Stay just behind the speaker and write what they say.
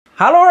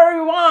Hello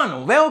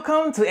everyone,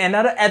 welcome to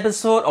another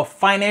episode of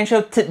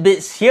Financial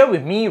Tidbits here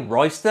with me,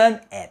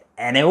 Royston at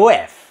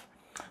NOF.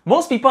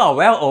 Most people are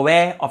well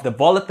aware of the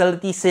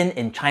volatility seen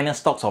in China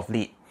stocks of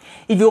late.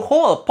 If you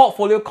hold a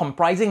portfolio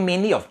comprising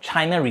mainly of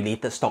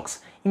China-related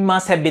stocks, it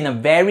must have been a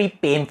very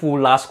painful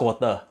last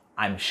quarter,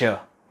 I'm sure.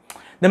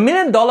 The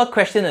million-dollar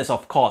question is,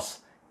 of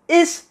course,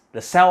 is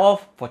the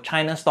sell-off for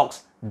China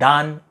stocks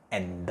done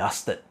and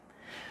dusted?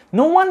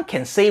 No one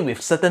can say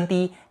with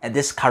certainty at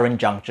this current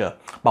juncture,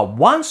 but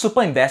one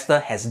super investor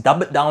has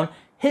doubled down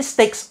his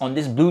stakes on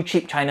this blue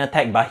chip China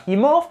tech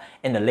behemoth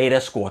in the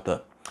latest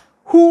quarter.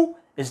 Who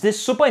is this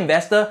super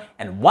investor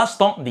and what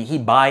stock did he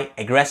buy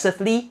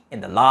aggressively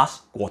in the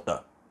last quarter?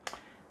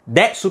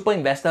 That super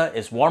investor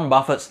is Warren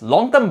Buffett's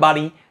long-term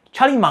buddy,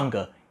 Charlie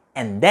Munger,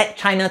 and that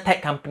China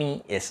tech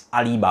company is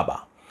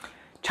Alibaba.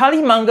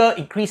 Charlie Munger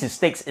increased his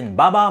stakes in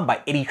Baba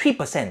by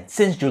 83%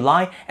 since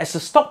July as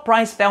the stock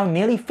price fell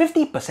nearly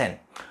 50%.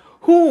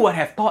 Who would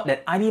have thought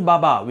that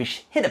Alibaba,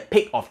 which hit a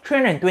peak of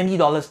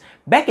 $320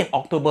 back in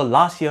October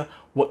last year,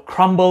 would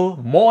crumble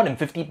more than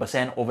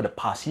 50% over the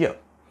past year?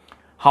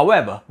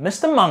 However,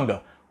 Mr. Munger,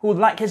 who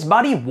like his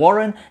buddy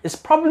Warren is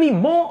probably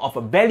more of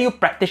a value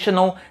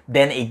practitioner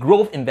than a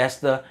growth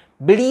investor,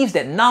 believes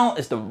that now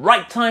is the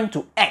right time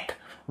to act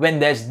when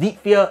there's deep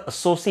fear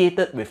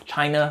associated with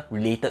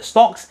China-related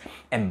stocks,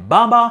 and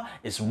Baba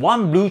is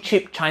one blue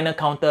chip China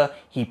counter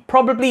he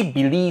probably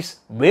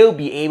believes will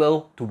be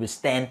able to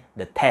withstand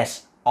the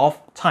test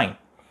of time.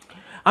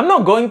 I'm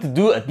not going to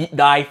do a deep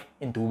dive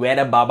into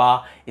whether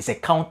Baba is a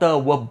counter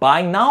worth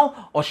buying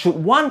now or should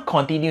one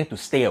continue to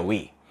stay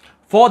away.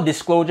 For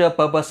disclosure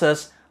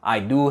purposes, I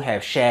do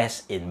have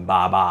shares in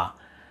Baba.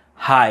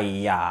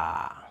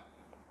 Hiya!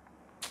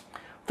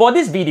 For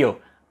this video,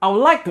 I would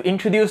like to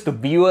introduce to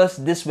viewers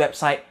this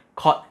website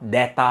called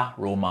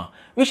Dataroma,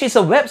 which is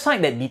a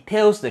website that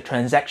details the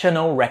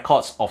transactional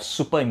records of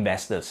super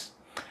investors.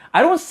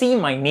 I don't see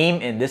my name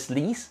in this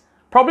list,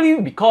 probably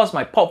because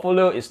my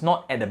portfolio is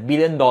not at the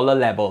billion-dollar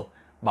level,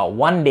 but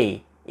one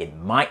day it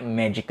might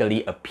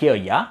magically appear,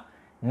 yeah?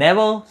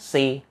 Never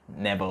say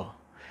never.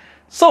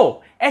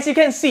 So, as you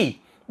can see,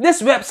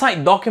 this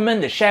website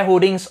documents the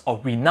shareholdings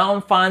of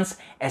renowned funds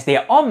as they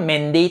are all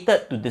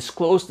mandated to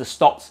disclose the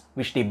stocks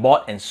which they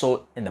bought and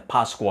sold in the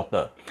past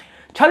quarter.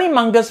 Charlie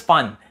Munger's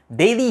fund,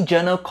 Daily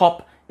Journal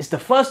Corp, is the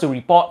first to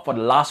report for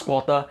the last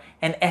quarter,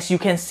 and as you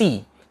can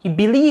see, he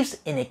believes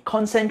in a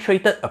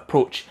concentrated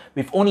approach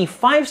with only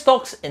 5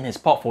 stocks in his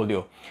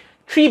portfolio,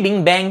 3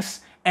 being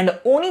banks, and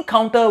the only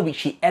counter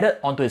which he added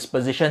onto his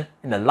position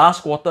in the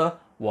last quarter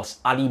was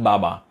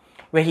Alibaba,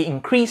 where he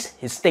increased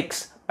his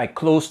stakes by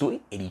close to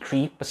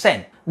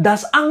 83%.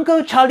 Does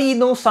Uncle Charlie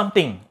know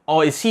something,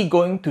 or is he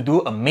going to do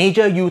a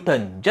major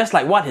U-turn just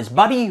like what his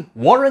buddy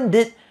Warren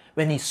did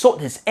when he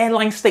sold his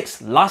airline stakes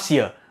last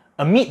year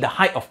amid the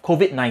height of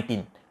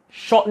COVID-19,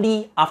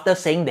 shortly after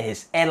saying that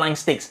his airline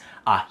stakes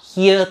are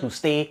here to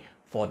stay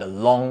for the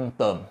long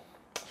term?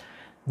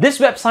 This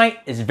website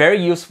is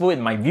very useful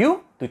in my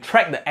view to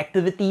track the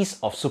activities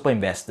of super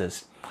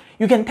investors.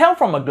 You can tell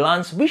from a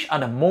glance which are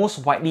the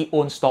most widely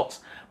owned stocks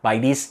by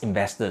these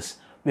investors,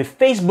 with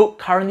Facebook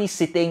currently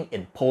sitting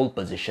in pole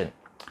position.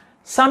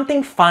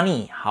 Something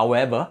funny,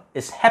 however,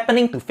 is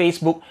happening to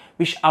Facebook,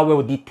 which I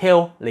will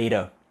detail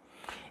later.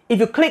 If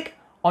you click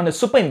on the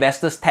Super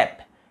Investors tab,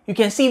 you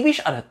can see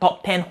which are the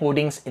top 10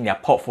 holdings in their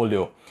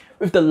portfolio,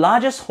 with the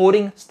largest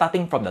holding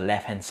starting from the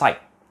left-hand side.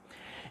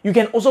 You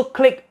can also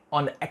click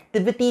on the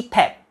Activity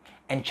tab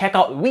and check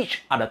out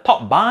which are the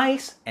top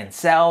buys and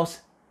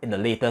sells in the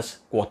latest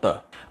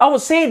quarter. I would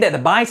say that the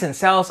buys and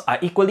sells are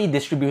equally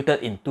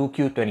distributed in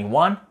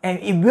 2Q21, and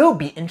it will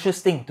be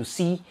interesting to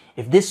see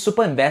if these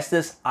super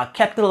investors are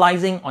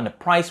capitalizing on the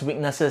price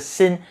weaknesses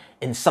seen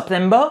in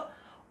September,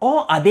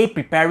 or are they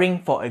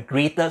preparing for a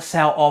greater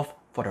sell-off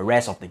for the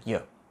rest of the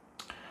year.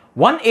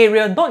 One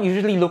area not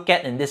usually looked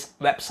at in this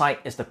website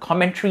is the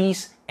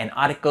commentaries and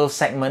articles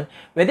segment,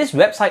 where this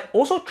website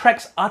also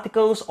tracks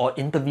articles or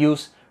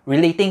interviews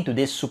relating to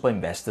these super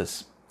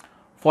investors.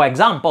 For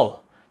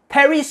example,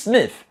 Terry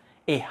Smith,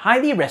 a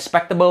highly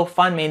respectable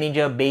fund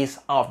manager based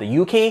out of the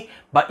UK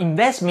but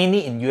invests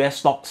mainly in US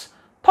stocks,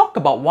 talked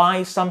about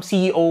why some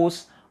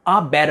CEOs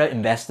are better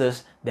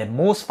investors than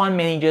most fund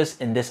managers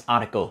in this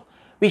article,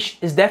 which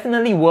is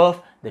definitely worth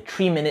the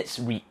 3 minutes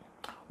read,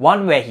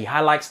 one where he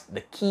highlights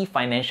the key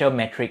financial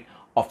metric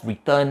of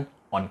return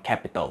on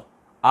capital,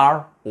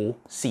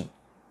 ROC.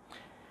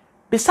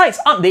 Besides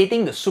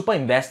updating the super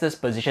investors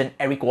position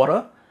every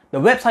quarter, the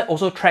website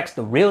also tracks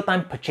the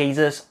real-time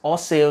purchases or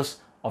sales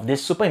of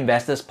this super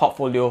investors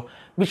portfolio,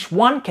 which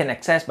one can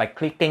access by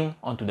clicking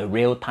onto the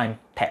real-time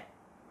tab.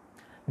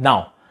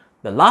 Now,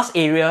 the last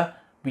area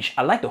which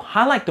I like to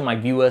highlight to my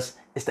viewers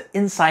is the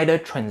insider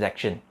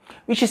transaction,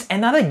 which is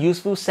another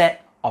useful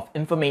set of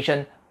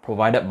information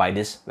provided by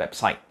this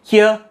website.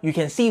 Here, you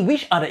can see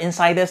which are the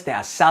insiders that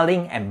are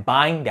selling and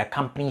buying their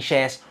company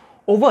shares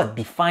over a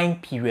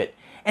defined period,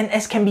 and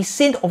as can be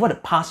seen over the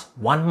past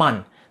 1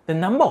 month, the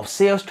number of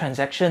sales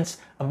transactions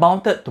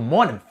amounted to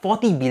more than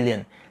 40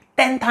 billion,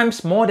 10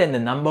 times more than the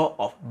number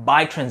of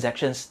buy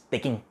transactions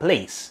taking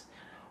place.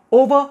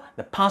 Over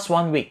the past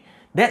 1 week,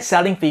 that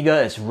selling figure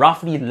is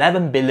roughly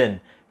 11 billion,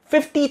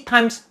 50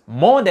 times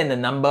more than the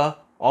number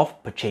of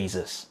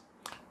purchases.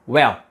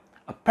 Well,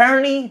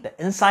 apparently the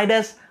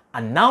insiders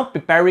are now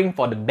preparing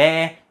for the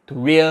bear to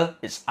rear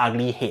its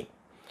ugly head.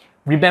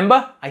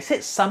 Remember, I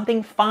said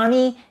something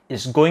funny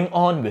is going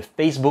on with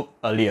Facebook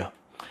earlier.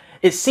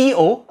 Its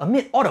CEO,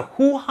 amid all the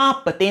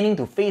hoo-ha pertaining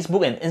to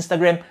Facebook and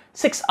Instagram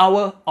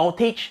 6-hour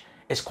outage,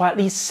 is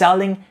quietly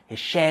selling his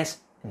shares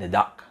in the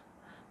dark.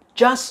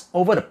 Just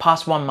over the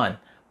past 1 month,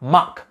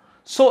 Mark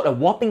sold a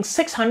whopping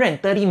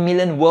 630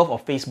 million worth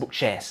of Facebook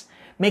shares,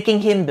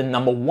 making him the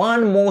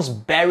 #1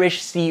 most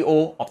bearish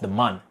CEO of the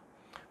month.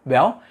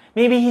 Well,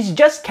 maybe he's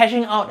just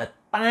cashing out a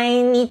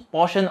tiny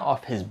portion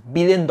of his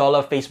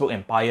billion-dollar Facebook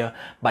empire,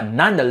 but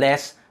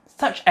nonetheless,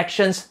 such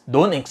actions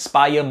don't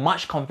inspire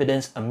much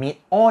confidence amid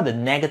all the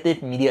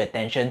negative media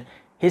attention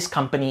his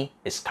company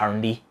is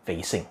currently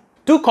facing.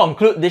 To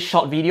conclude this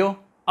short video,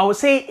 I would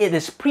say it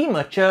is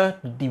premature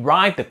to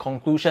derive the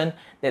conclusion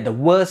that the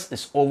worst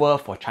is over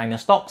for China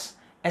stocks,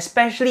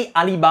 especially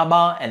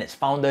Alibaba and its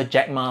founder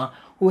Jack Ma,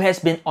 who has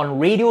been on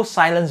radio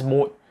silence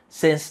mode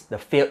since the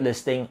failed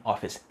listing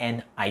of its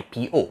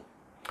NIPO.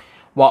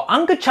 While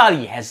Uncle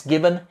Charlie has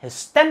given his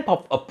stamp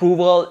of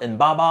approval in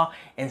Baba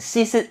and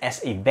sees it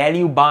as a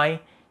value buy,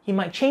 he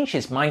might change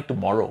his mind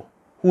tomorrow.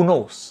 Who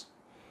knows?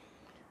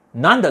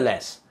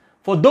 Nonetheless,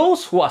 for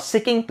those who are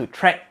seeking to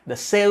track the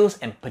sales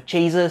and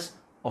purchases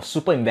of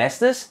super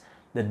investors,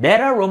 the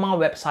Dataroma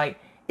website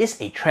is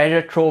a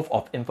treasure trove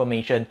of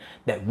information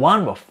that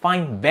one will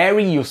find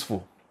very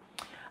useful.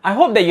 I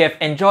hope that you have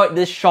enjoyed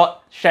this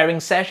short sharing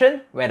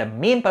session where the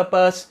main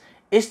purpose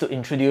is to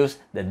introduce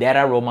the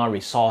Dataroma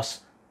resource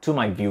to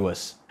my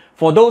viewers.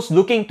 For those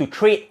looking to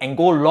trade and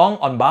go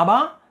long on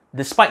Baba,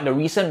 despite the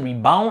recent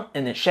rebound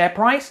in its share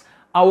price,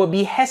 I will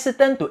be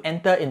hesitant to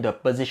enter into a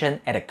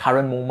position at the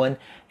current moment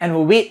and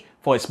will wait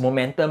for its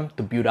momentum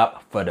to build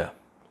up further.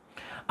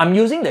 I'm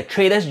using the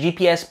Traders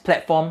GPS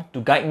platform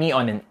to guide me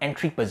on an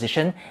entry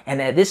position, and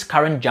at this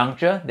current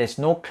juncture, there's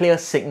no clear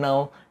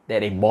signal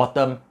that a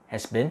bottom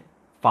has been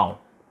found.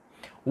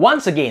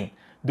 Once again,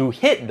 do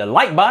hit the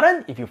like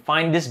button if you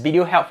find this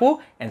video helpful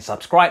and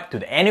subscribe to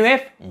the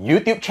NUF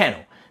YouTube channel.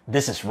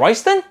 This is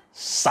Royston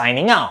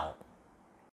signing out.